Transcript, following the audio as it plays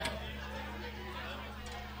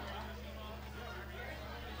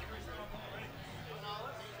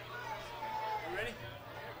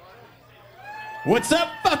What's up,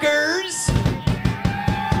 fuckers?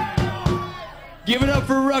 Give it up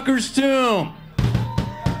for Rucker's Tomb.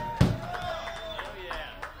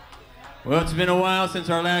 Well, it's been a while since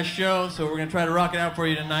our last show, so we're going to try to rock it out for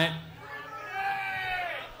you tonight.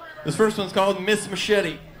 This first one's called Miss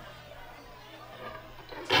Machete.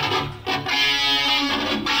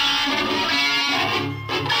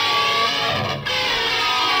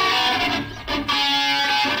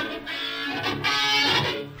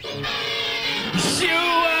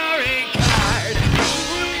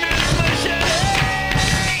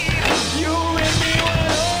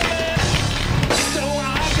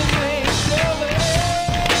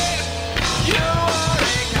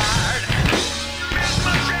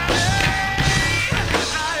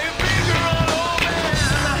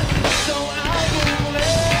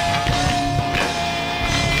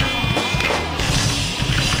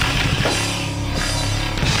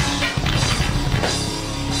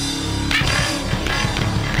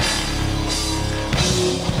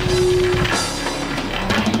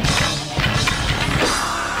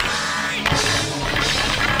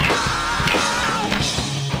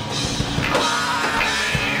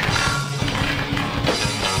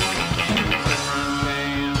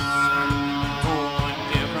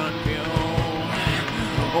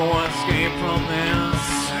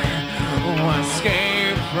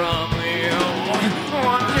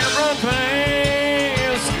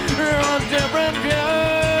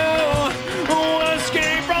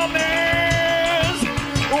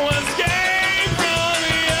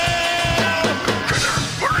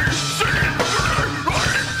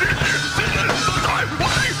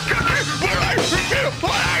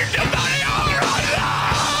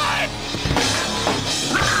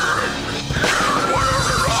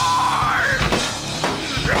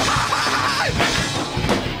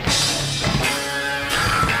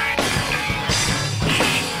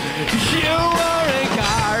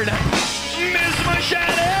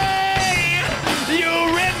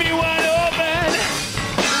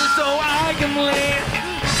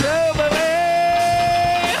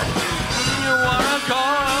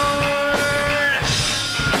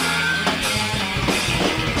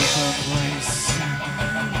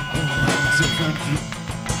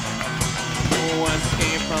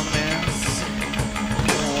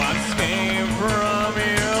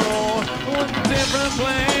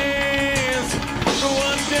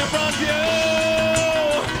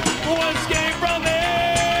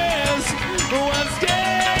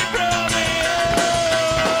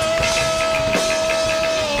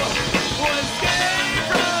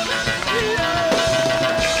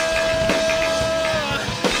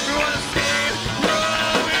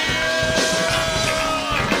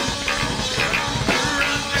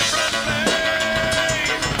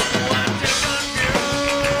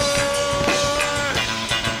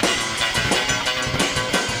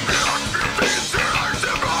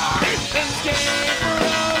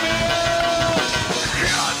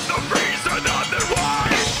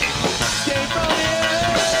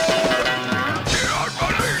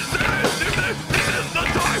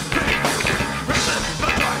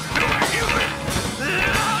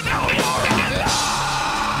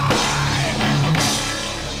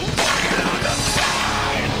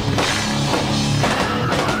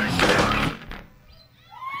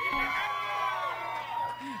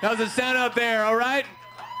 How's it sound out there, all right?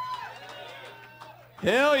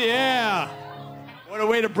 Hell yeah. What a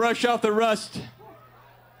way to brush off the rust.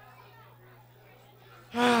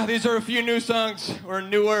 These are a few new songs, or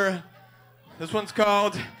newer. This one's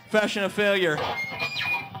called Fashion of Failure.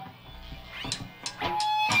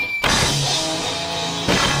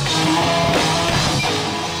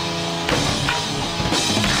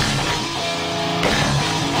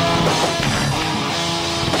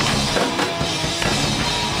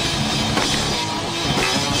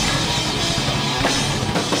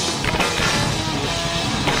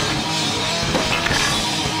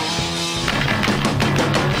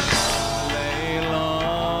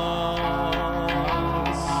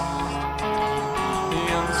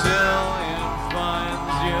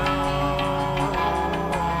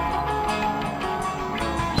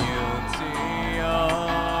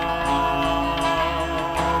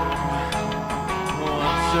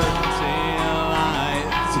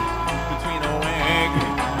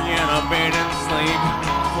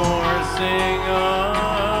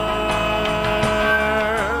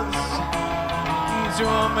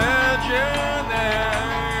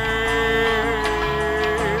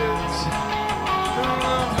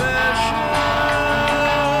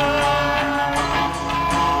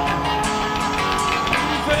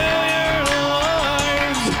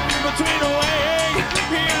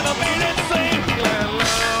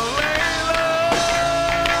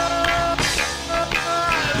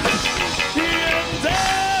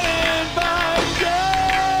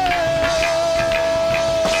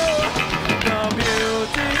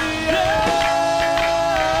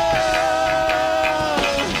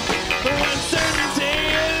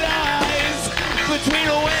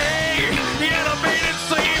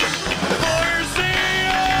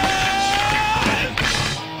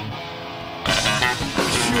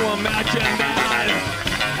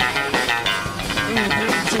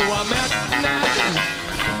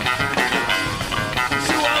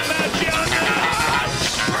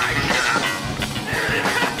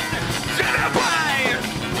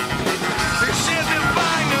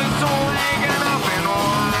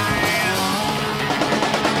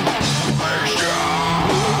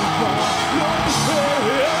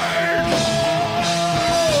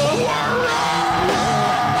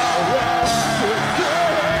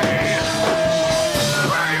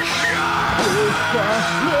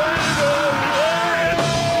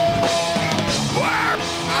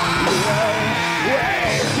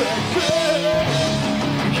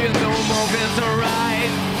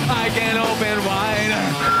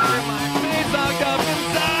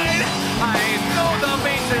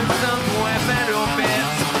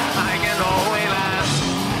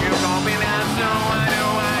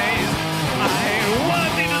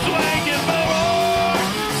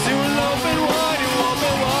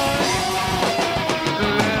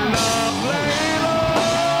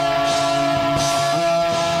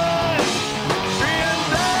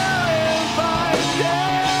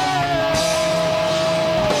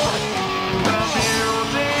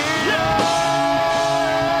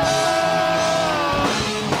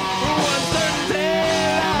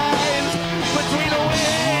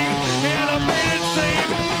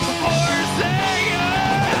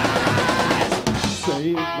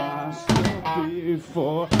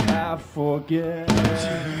 forget.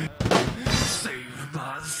 Save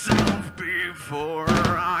myself before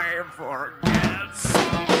I forget.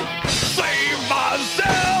 Save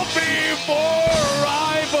myself before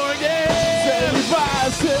I forget. Save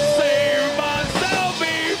myself. Save myself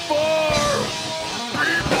before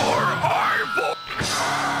I forget.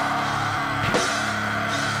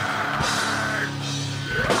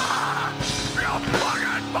 You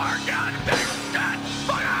fucking forget that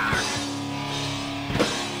fucker.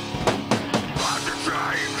 Hard to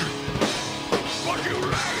change, but you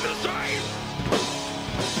like the same.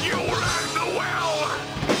 You like the well,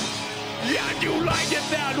 yeah, you like it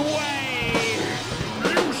that way.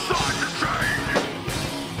 You start to change,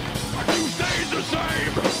 but you stay the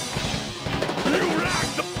same. You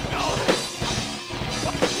like the well,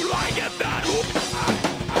 but you like it that way.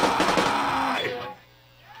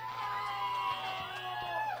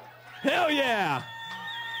 Hell yeah!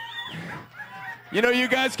 You know, you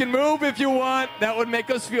guys can move if you want. That would make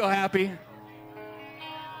us feel happy.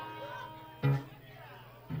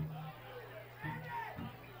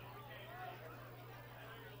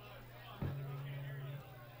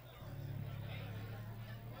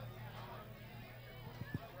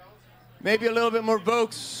 Maybe a little bit more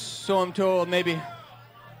Vokes, so I'm told, maybe.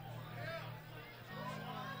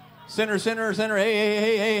 Center, center, center, hey, hey,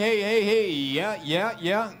 hey, hey, hey, hey, hey, yeah, yeah,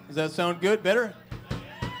 yeah. Does that sound good? Better?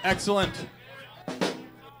 Excellent.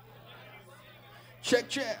 Check,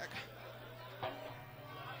 check.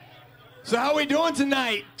 So how are we doing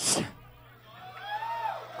tonight?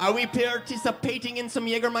 Are we participating in some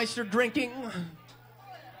Jägermeister drinking?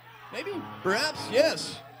 Maybe, perhaps,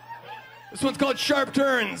 yes. This one's called Sharp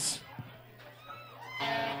Turns.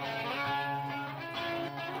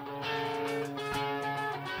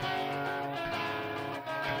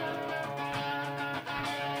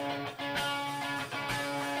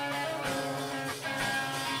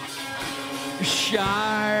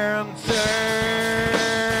 Sharp turns,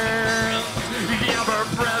 ever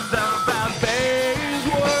present fast-paced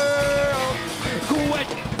world,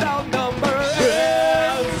 without number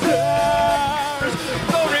answers,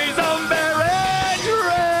 stories of buried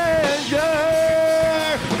treasure,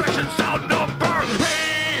 Questions outnumber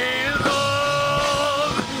reasons,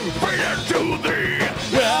 freedom to the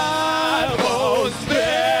atmosphere.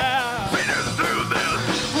 freedom through this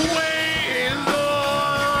reasons,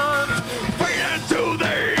 freedom to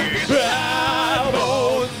the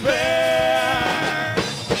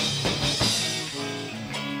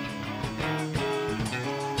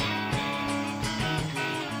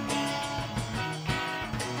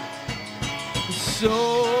Soak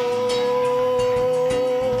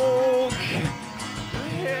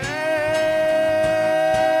in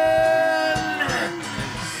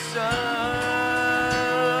some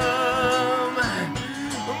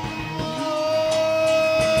more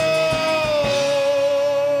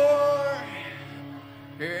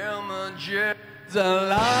images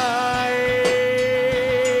alive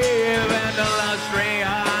and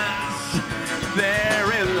illustrious.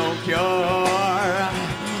 There is no cure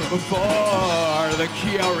for the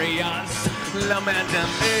curious, lament and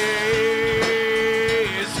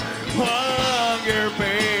maze, hunger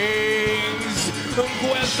pains,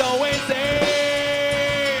 quest always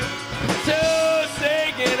safe to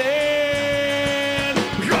take it in.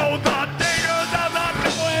 Show the dangers of the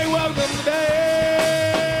Hey, welcome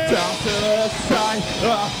today. Down to the side,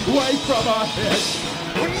 away from our head.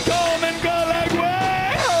 Come and collect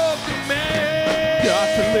way up to me. Got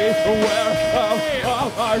to be aware of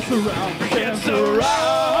our surroundings. It's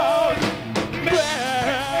around me.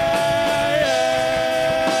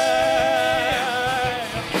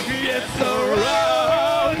 It's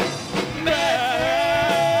around me.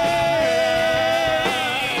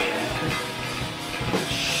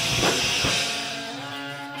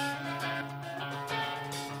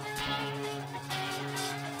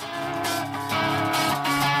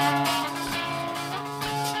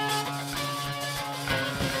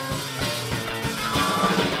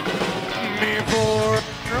 Before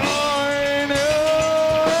I knew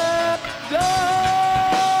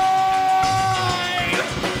died,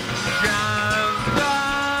 just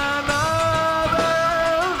another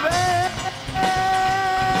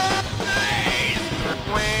face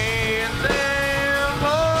waiting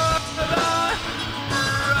for the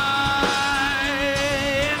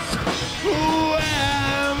rise.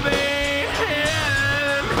 When the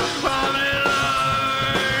end of life,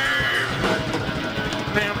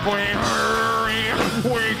 if we hurry,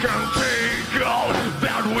 we can take all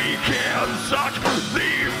that we can, suck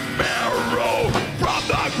the marrow from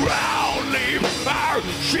the ground, leave our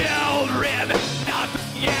children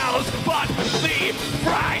nothing else but the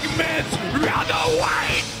fragments round the way.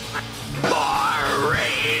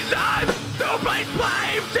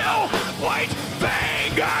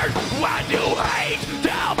 when you hate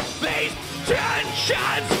till these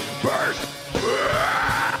tensions burst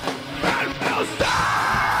and will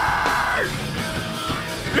start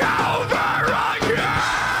over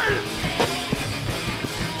again.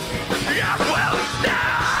 It will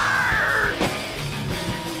start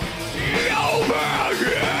over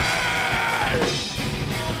again.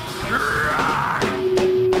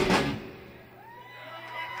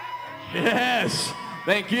 Yes,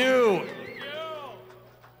 thank you.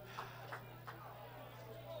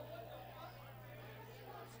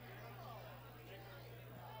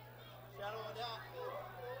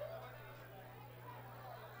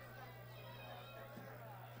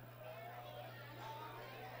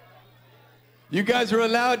 You guys are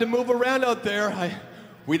allowed to move around out there.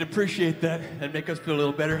 We'd appreciate that. That'd make us feel a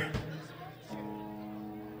little better.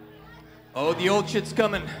 Oh, the old shit's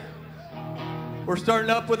coming. We're starting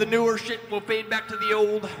up with the newer shit. We'll fade back to the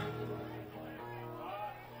old.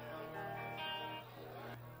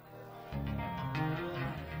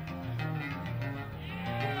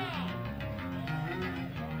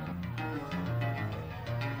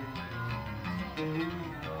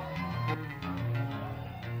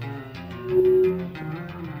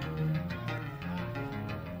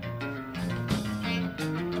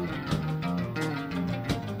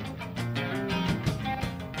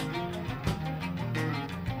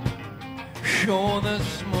 Sure, the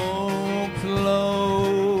smoke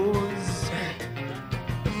flows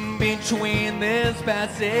between this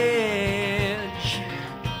passage.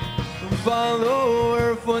 Follow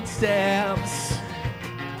her footsteps,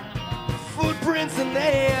 footprints in the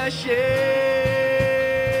ashes.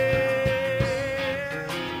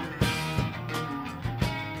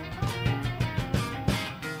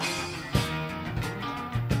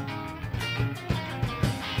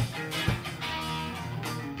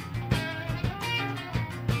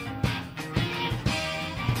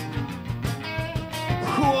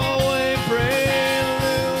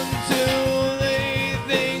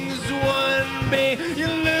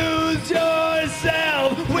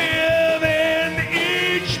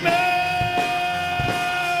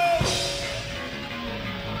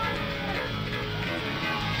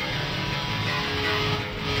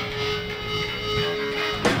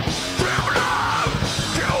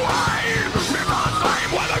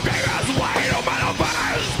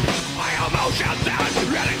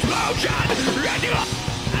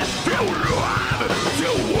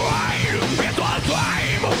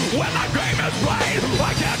 When the game is played,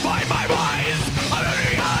 I can't find my voice. I'm in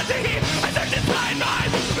reality, I search inside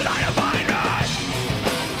mine, but I don't find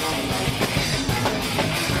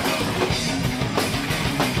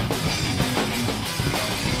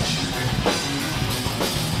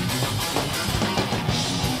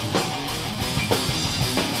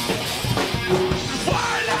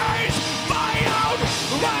Violate my own,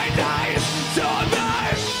 my days to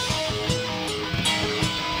life.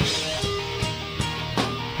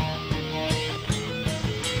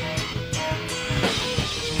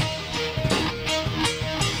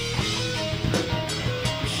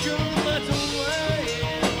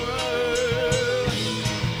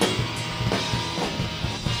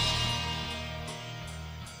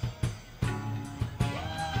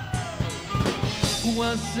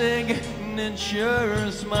 A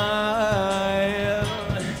signature smile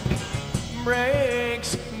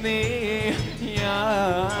breaks the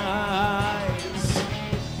ice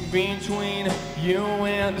between you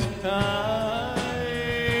and I.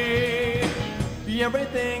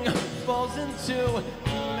 Everything falls into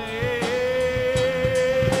place.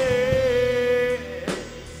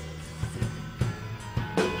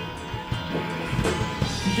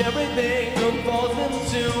 Everything falls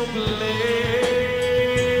into place.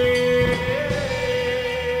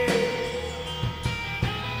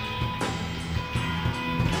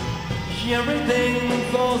 Everything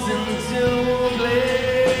falls into place.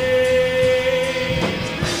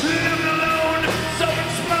 Left alone,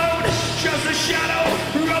 self-explode, just a shadow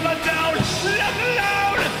of a doubt. Left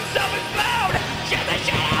alone, self-explode, just a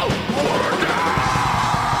shadow of a doubt.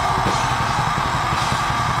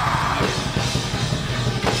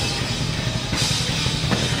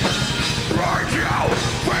 Right now,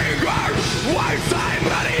 fingers, white side,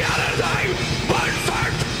 many other things, but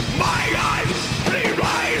search my eyes, bleed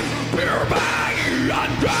right. You're back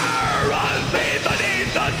under beneath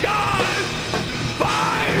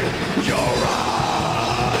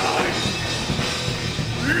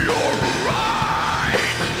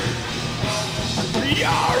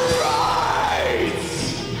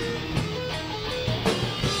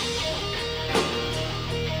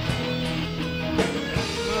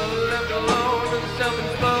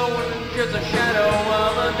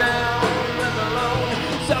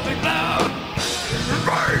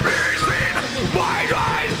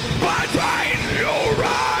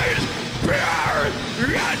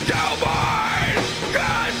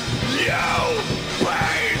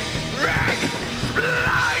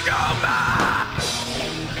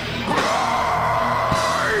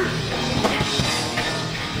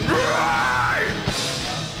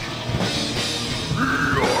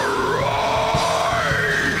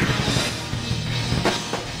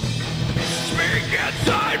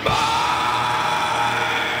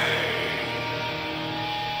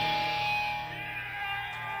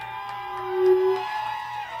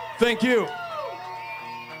thank you.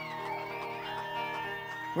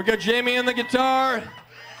 We got Jamie on the guitar,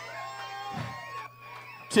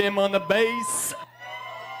 Tim on the bass,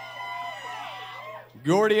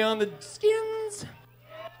 Gordy on the skins.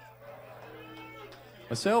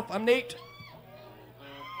 Myself, I'm Nate.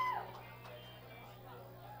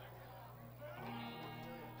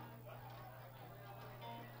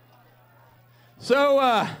 So,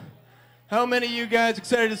 how many of you guys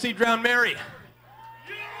excited to see Drowned Mary?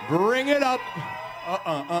 Bring it up.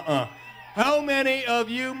 How many of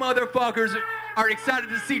you motherfuckers are excited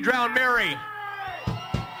to see Drowned Mary?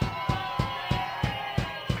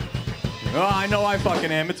 Oh, I know I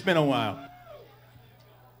fucking am. It's been a while.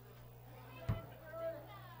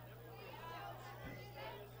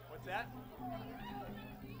 What's that?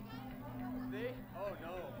 They? Oh, no.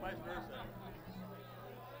 Vice versa.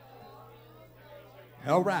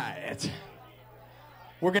 All right.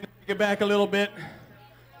 We're going to take it back a little bit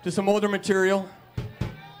to some older material.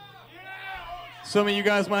 Some of you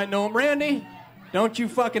guys might know him. Randy, don't you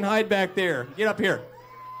fucking hide back there. Get up here.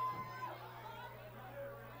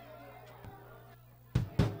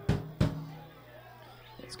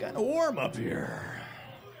 It's kind of warm up here.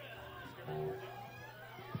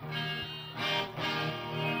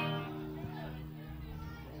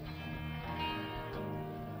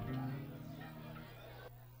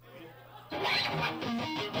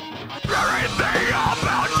 Everything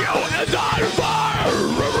about you is on fire.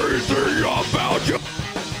 Everything about you.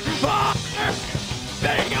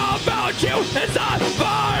 Everything about you is on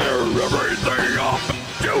fire. Everything about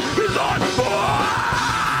you is on fire.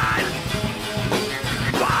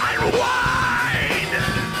 Fine wine.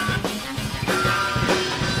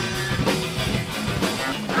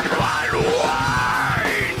 Fine wine.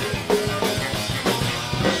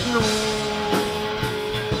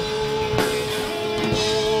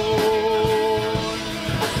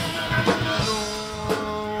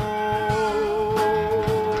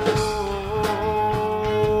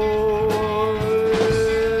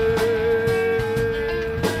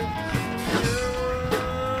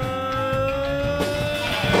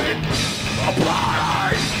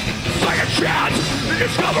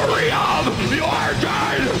 Discovery of your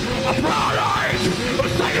dead. A product, a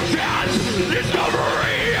second chance.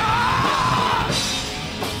 Discovery of.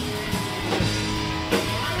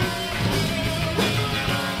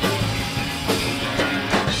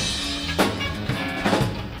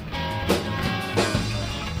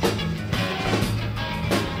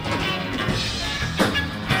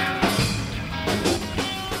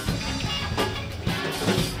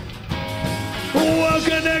 What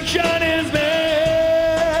connection is made?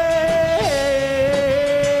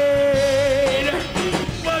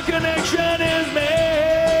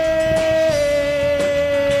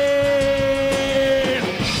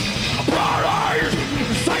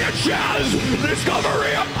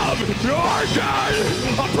 Discovery of your dead.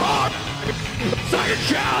 A product, second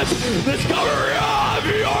chance. Discovery of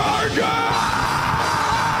your dead.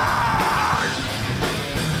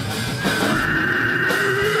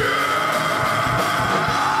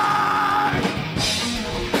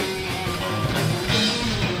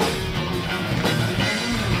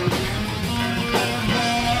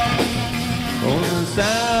 Oh, the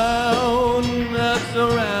sound that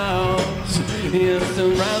surrounds, it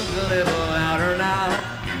surrounds a little louder now.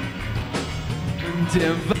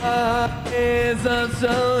 Devise a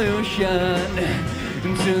solution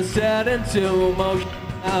to set into motion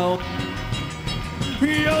now.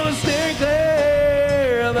 You'll stay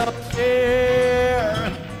clear of the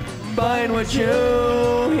fear, bind what you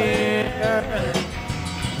hear.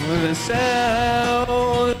 With a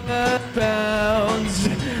sound that pounds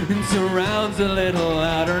and surrounds a little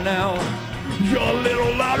louder now. You're a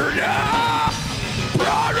little louder now.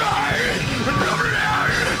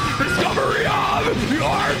 Discovery of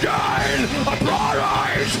your dead. A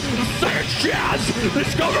product, second chance.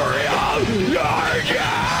 Discovery of your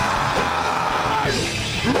dead.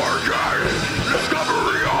 Virgin.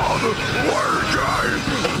 Discovery of virgin.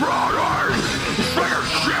 Product, second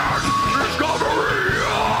chance. Discovery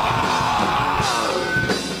of.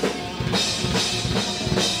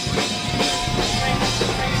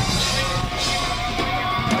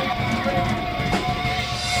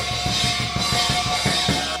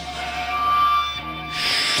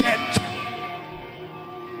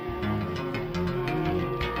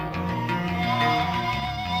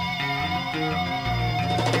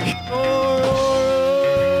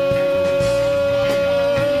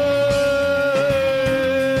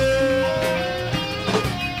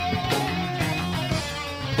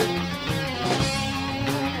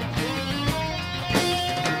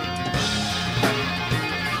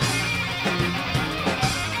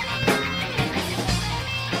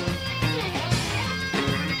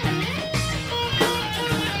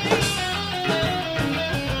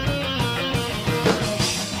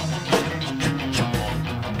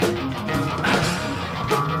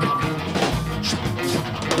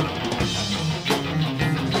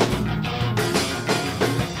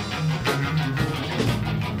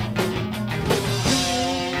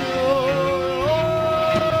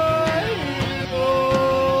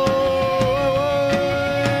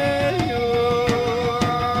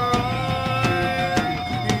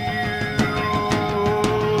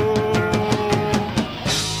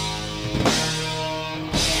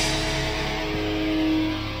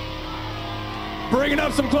 bring it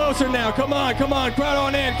up some closer now. Come on, crowd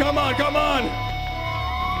on in. Come on.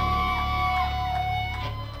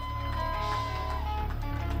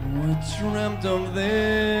 What dreamt of them?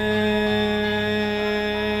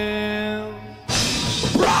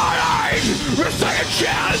 Bright, a second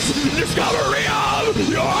chance, discovery of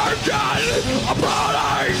your gun. A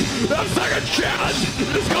bright, a second chance,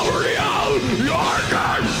 discovery of your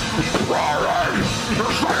gun. Bright,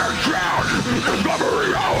 a second chance,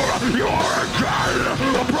 discovery of your gun.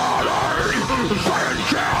 A bright, a second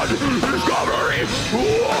chance, discovery.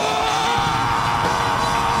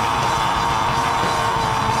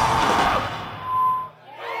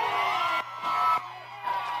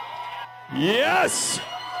 Yes!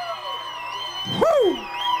 Woo!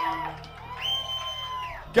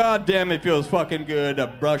 God damn, it feels fucking good to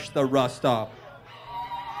brush the rust off.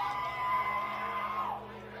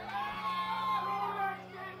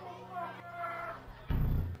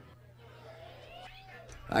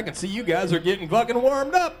 I can see you guys are getting fucking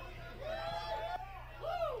warmed up.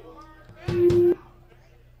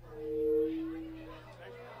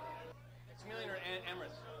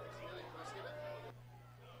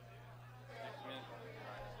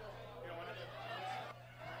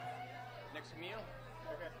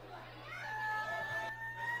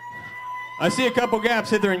 I see a couple gaps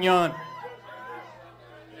hither and yon.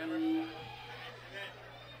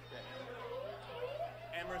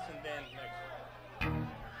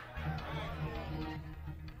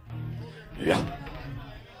 Yeah.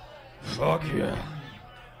 Fuck yeah.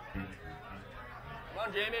 Come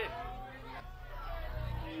on, Jamie.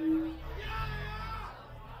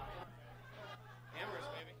 Amherst,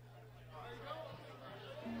 baby.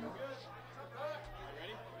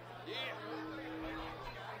 Ready? Yeah.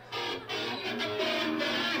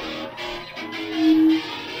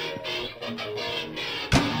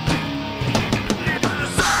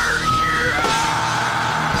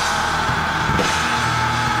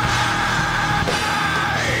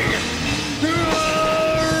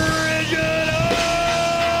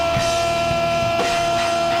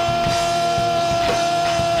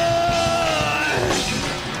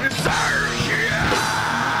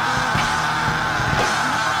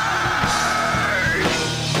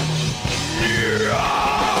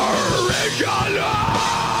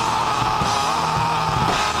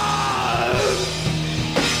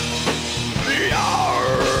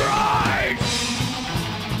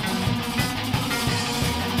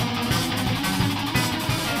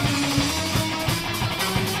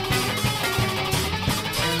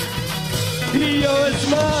 Your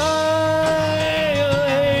smile,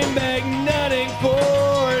 a magnetic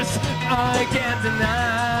force I can't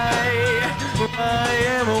deny. I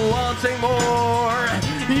am wanting more.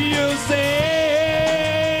 You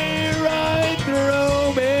say right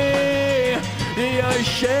through me, your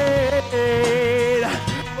shade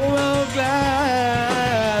of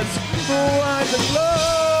glass, white and glow.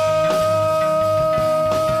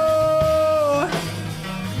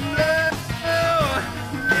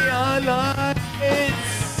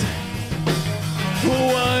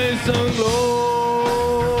 So glow,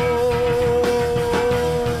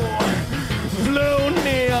 blue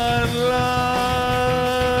neon lights.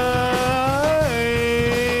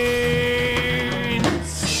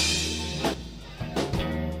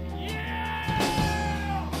 Yeah.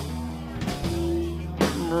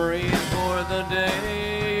 Breathe for the day.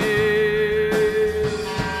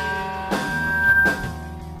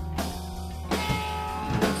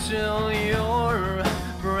 Till your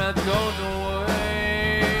breath goes away.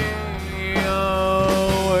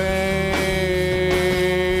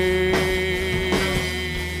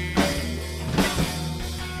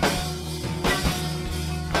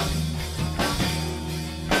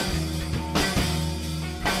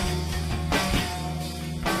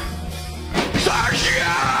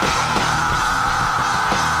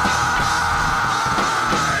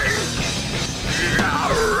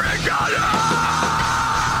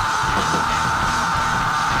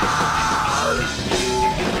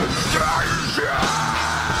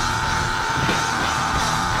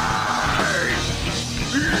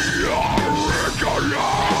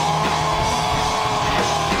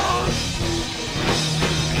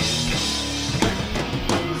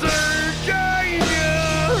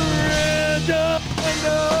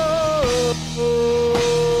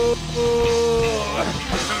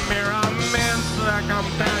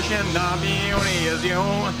 Of beauty is you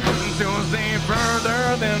to see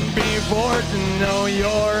further than before, to know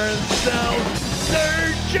yourself.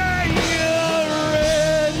 Searching your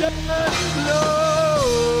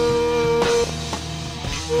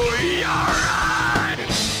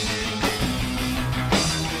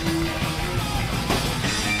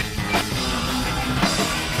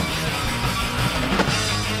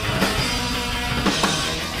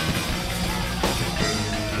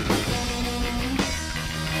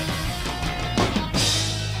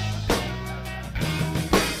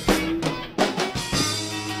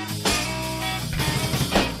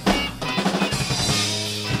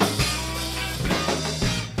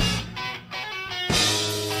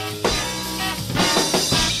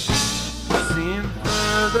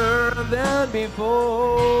than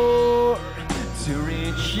before, to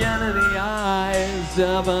reach into the eyes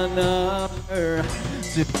of another,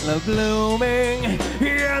 to the blooming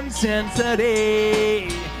intensity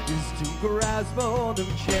is to grasp hold of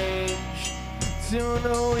change, to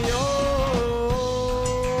know yourself,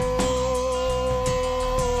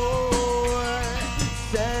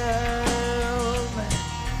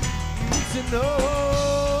 to know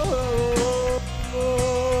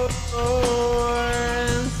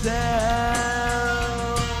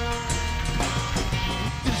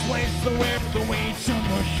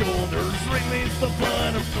shoulders, release the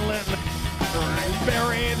blood of the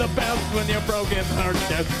bury the best when your broken heart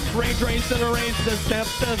steps. Retrace and erase the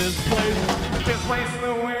steps in his place. Just place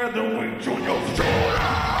to wear the weight on your shoulders.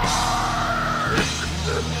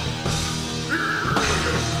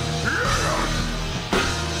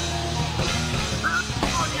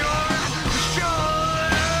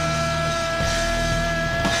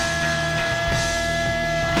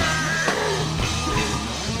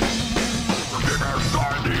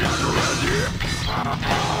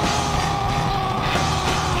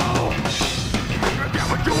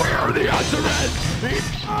 The answer is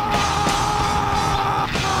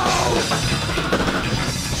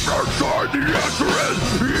outside. The answer is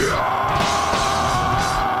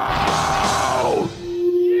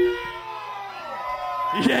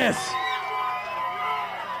yes.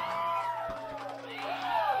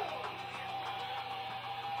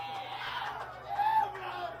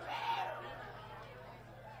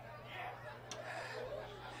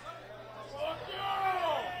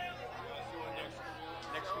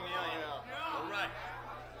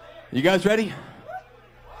 You guys ready?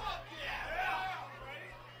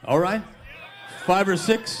 All right. 5 or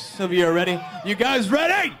 6 of you are ready. You guys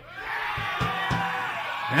ready?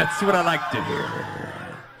 That's what I like to hear.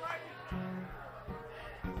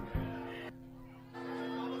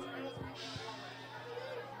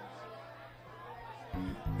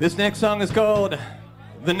 This next song is called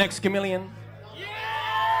The Next Chameleon.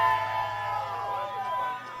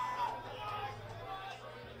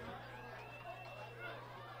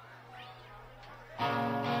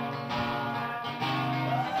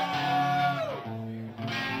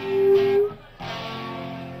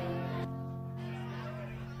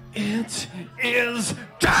 It is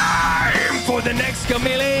time for the next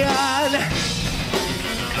chameleon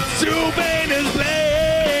to paint his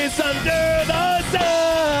place under the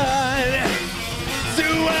sun, to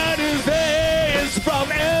hide his face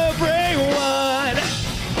from everyone,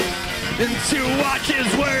 and to watch his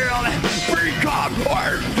world become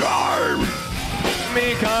hard time.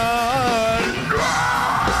 Because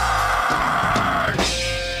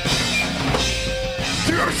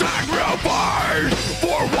to sacrifice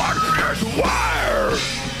for what is where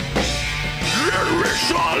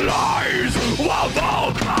initialize of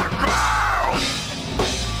all conquer.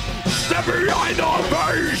 Step behind the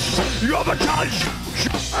face of a change.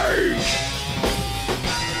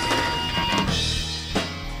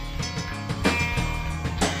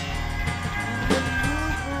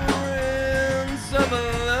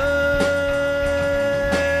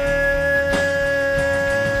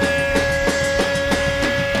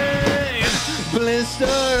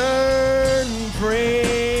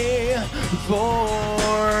 Blistern-free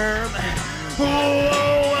form,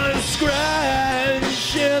 oh, a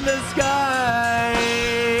scratch in the sky.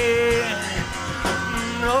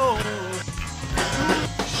 No,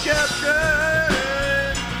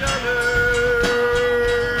 captured color.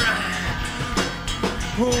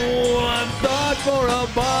 Oh, a thought for a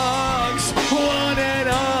box, one and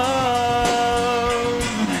all.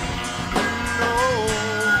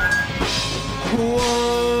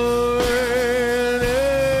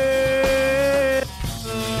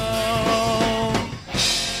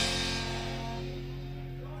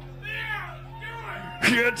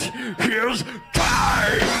 Here's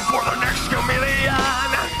time for the next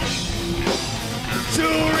chameleon to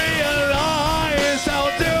realize how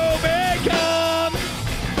to become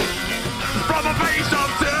from a base of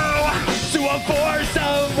 2 to a force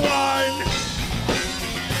of 1,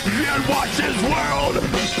 and watch his world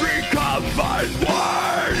become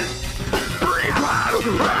one. Become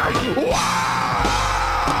one.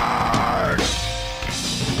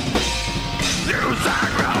 You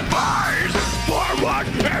sacrifice for what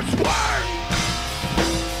it's worth.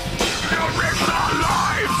 You risk the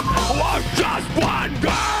lives of just one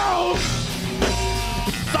girl.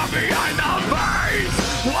 Stuck behind the face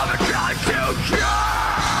of a gun to change.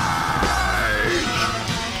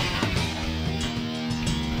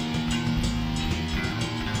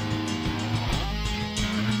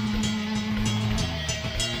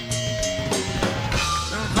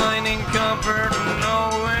 Finding comfort in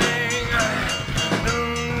knowing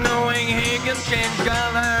change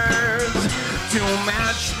colors to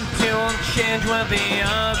match, to change with the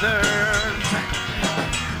others.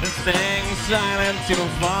 Staying silent to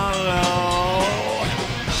follow.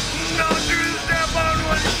 Not to step on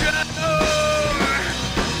one shadow.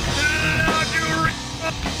 Not to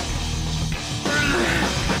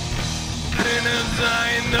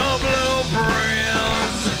design the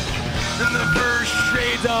blueprints and the first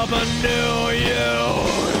shades of a new you.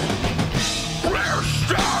 Where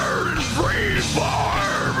stars free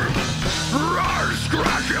farm, rise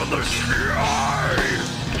scratch in the sky,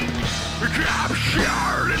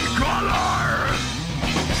 captured in color,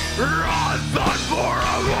 raw thought for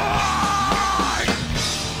a life.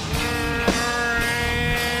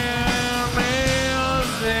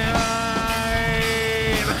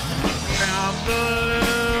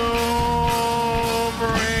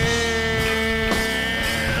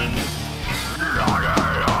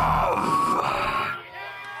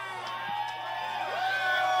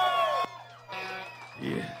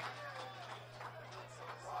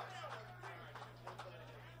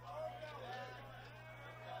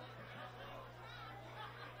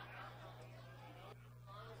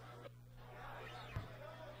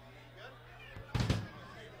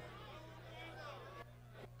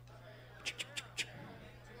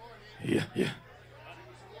 Yeah.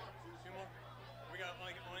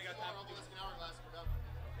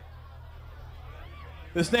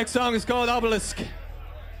 This next song is called Obelisk.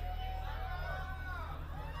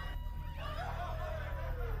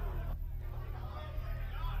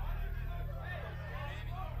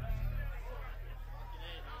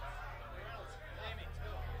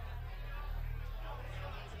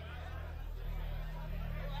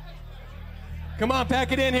 Come on,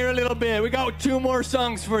 pack it in here a little bit. We got 2 more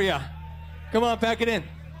songs for you. Come on, pack it in.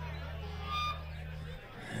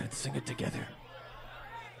 Let's sing it together.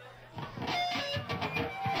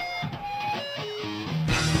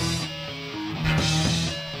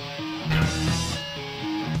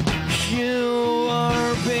 You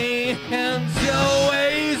are me and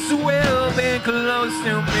always will be close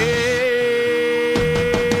to me.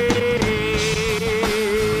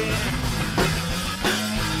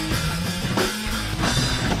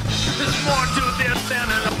 There's more to this than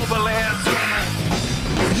an obelisk.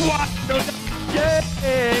 What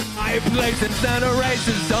my place in center race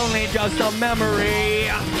is only just a memory.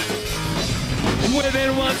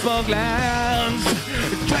 Within one small glance,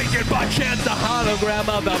 taken by chance, a hologram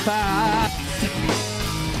of the past.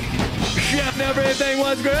 And everything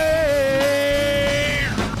was great.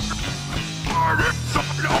 I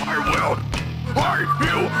will.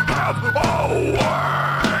 You have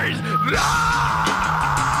always lied.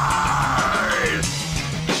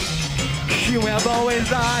 You have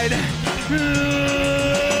always lied.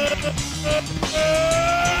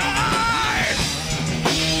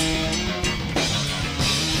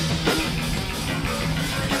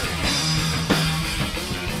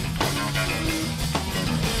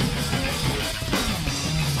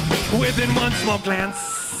 Within one small glance,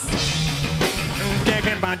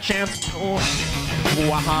 taken by chance, to a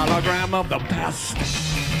hologram of the past,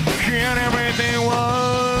 and everything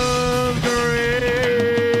was great.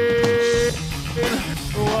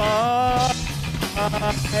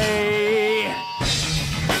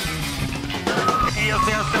 Is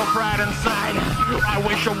there still pride inside? I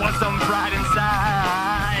wish there was some pride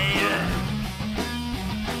inside.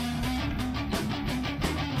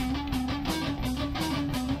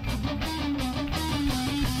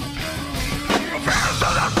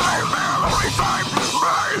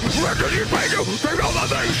 Where did you take you? Take all the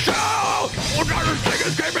things shout. What kind of thing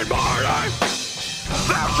escaping my life?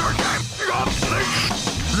 That's your game.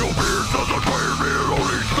 Your fears doesn't save me, it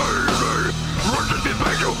only saves me. Where did you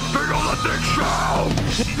take you? Take all the things shout.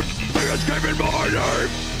 Thing escaping my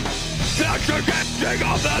life. That's your game. Take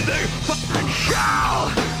all the things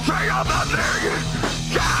shout. Take all the things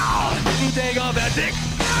shout. Take all the things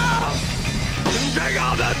shout. Take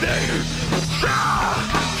all the things shout.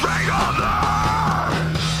 Take all the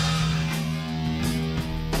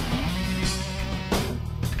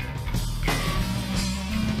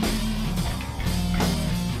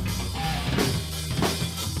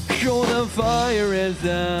sure the fire is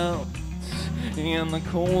out and the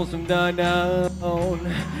coals have died down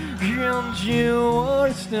and you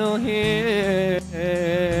are still here.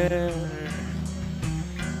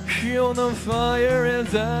 Sure the fire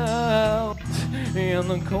is out and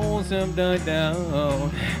the coals have died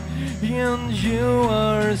down and you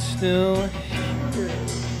are still here.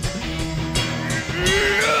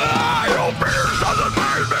 Your fears doesn't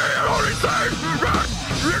save me, it only saves me.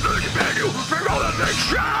 You figure all the things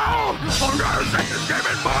shout. I'm gonna say this game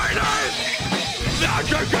in my name. That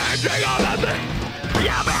you can't take on that thing.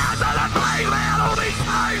 Yeah, man, that thing, man, only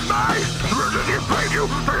save me. Versus you paid you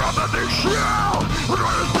for all the thing shell. We're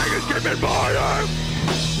trying to think is keeping morning.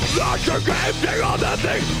 That you can't take on that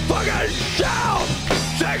thing, fucking shell.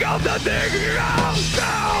 Take on that thing,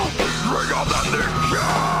 shell. Take on that thing,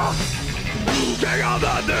 shell. Take on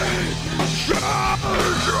that thing, shell.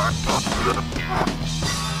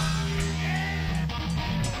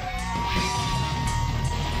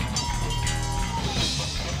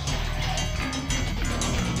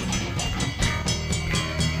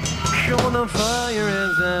 Sure, the fire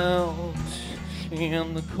is out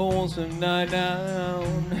and the coals have died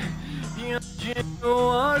down, yet you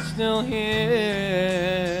are still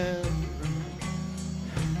here.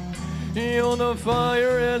 And the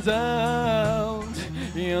fire is out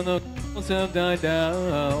and the coals have died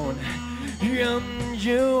down, and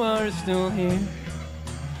you are still here.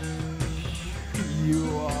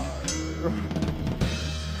 You are.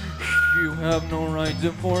 You have no right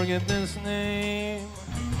to forget this name.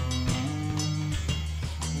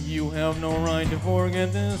 You have no right to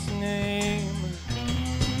forget this name.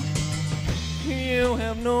 You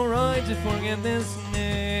have no right to forget this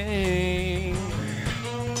name.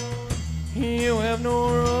 You have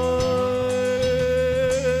no right.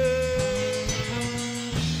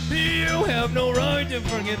 You have no right to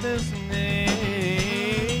forget this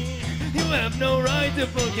name. You have no right to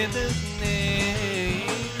forget this name.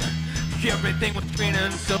 Everything was green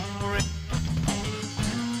and so red.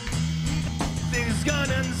 Things gone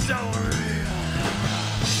and so real.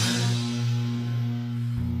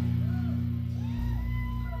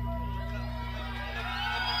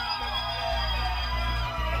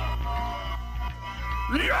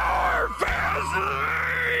 Your fist,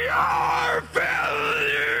 your fist,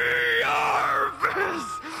 your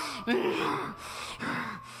fist.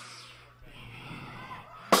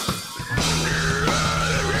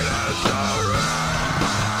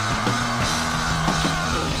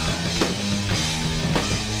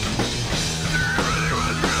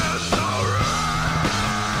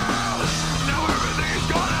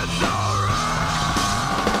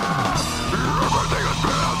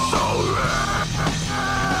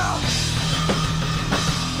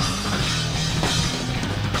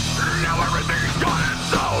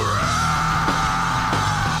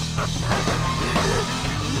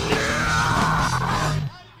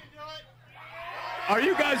 Are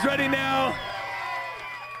you guys ready now?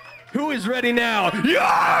 Who is ready now?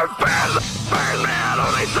 Your fist, man,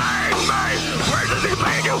 only save me. Where does he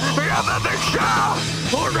lead you? Beyond the thing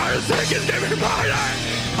show. Or try to think his name in my name.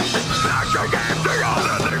 That's your game, take on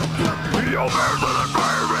that thing. Your fist,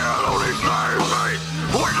 man, only save me.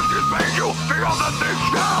 Where does he lead you? Beyond the thing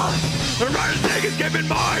show. Or try to think his name in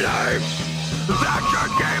my name. That's your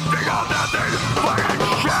game, take on that thing. Fucking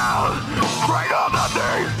shout. Straight on that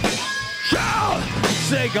thing. Shout.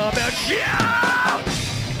 Take on that Shout.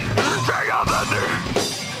 Take on that thing.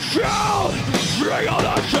 Shout. Take on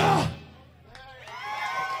that shout.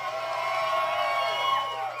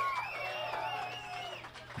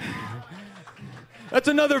 That's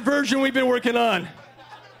another version we've been working on.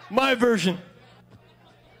 My version.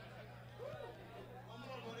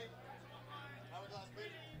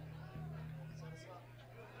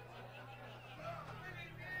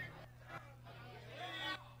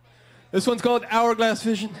 This one's called Hourglass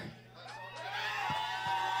Vision.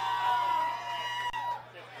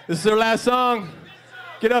 This is our last song.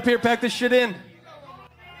 Get up here, pack this shit in.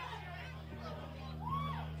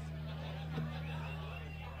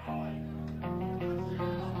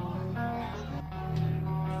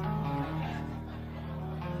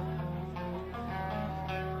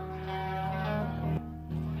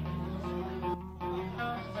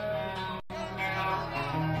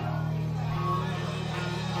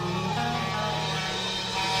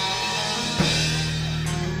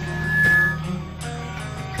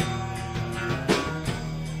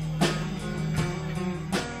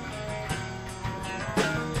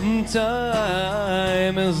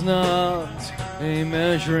 Time is not a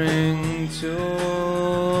measuring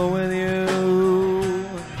tool with you.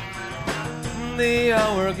 The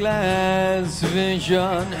hourglass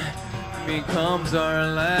vision becomes our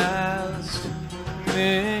last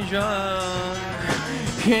vision.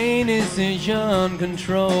 A decision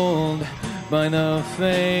controlled by the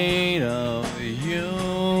fate of you.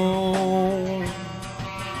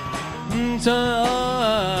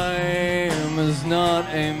 Time is not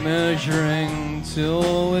a measuring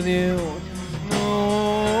tool with you.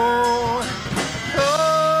 No.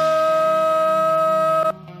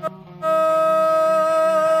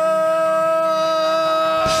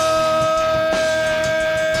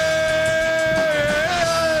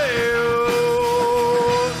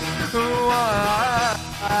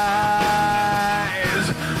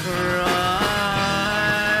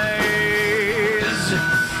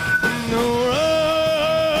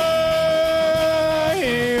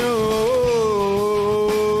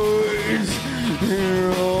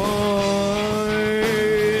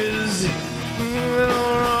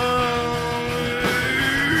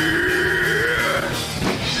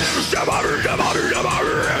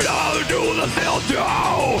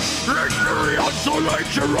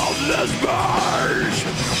 isolation of this space.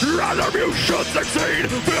 Rather you should succeed,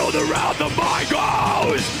 feel the round the mind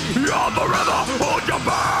goes. You're forever on your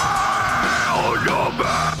back, on your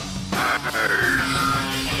back.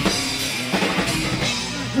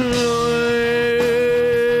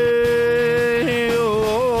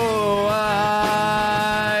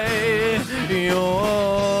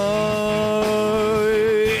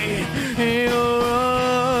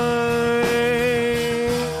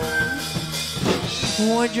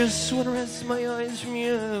 I just wanna rest my eyes from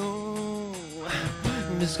you,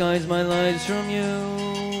 disguise my lies from you.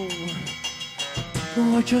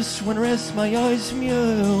 Oh, I just wanna rest my eyes from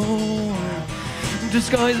you,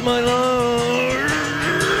 disguise my lies.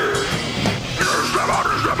 Step on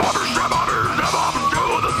to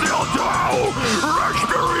the steel toe.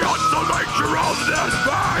 Experience the nature of this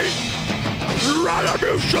fight. Rather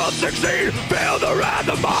you should succeed, feel the wrath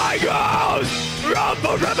of my goes. Run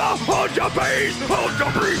forever, hold your peace, hold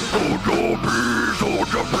your peace, hold your peace, hold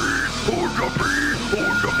your peace, hold your peace,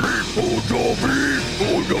 hold your peace, hold your peace,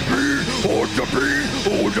 hold your peace, hold your peace,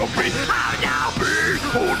 hold your peace, hold your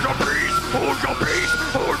peace, hold your peace, hold your peace,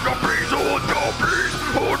 hold your peace, hold your peace,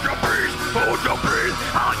 hold your peace, hold your peace,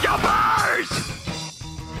 hold your peace.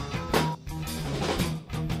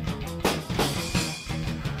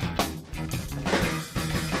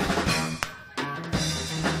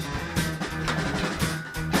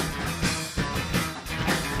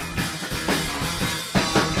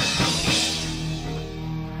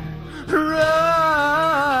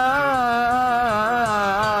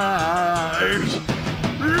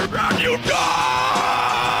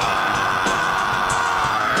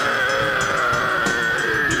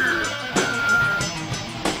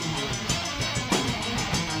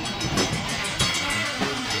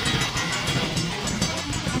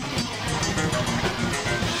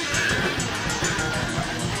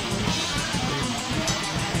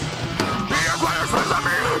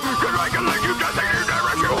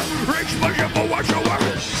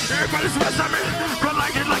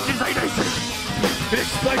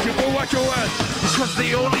 Explain for what you're worth. Cause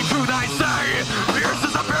the only truth I say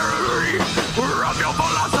pierces a parody of your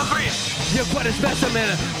philosophy. You're quite a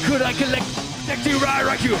specimen. Could I collect you right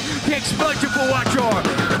like you? Explain for what you're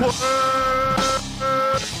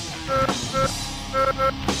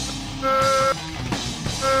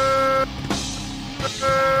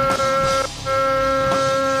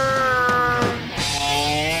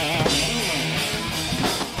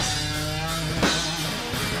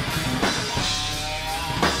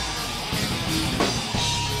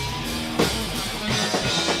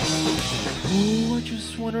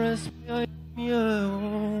rest my eyes from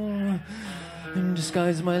you and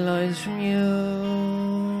disguise my lies from you.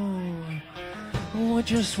 Oh, I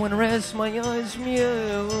just want to rest my eyes from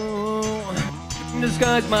you and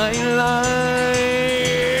disguise my lies.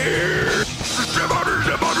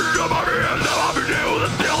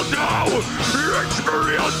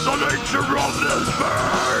 Experience the nature of this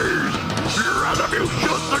space. Rather you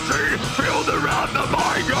should succeed, feel the wrath of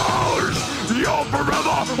my goes. You're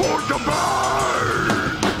forever on the base.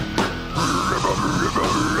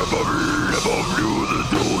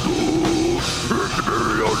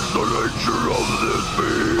 Experience the nature of this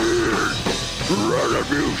beast. Rather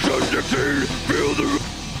you should succeed, feel the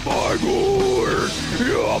my goes.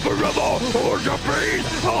 You're forever on your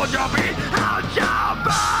peace, on your peace, on your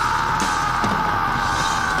peace.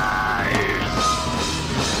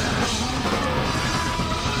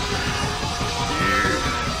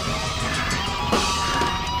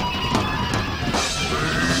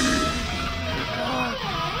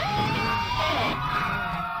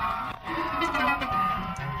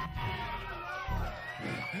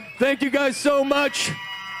 Thank you guys so much.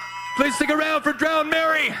 Please stick around for Drowned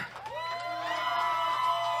Mary.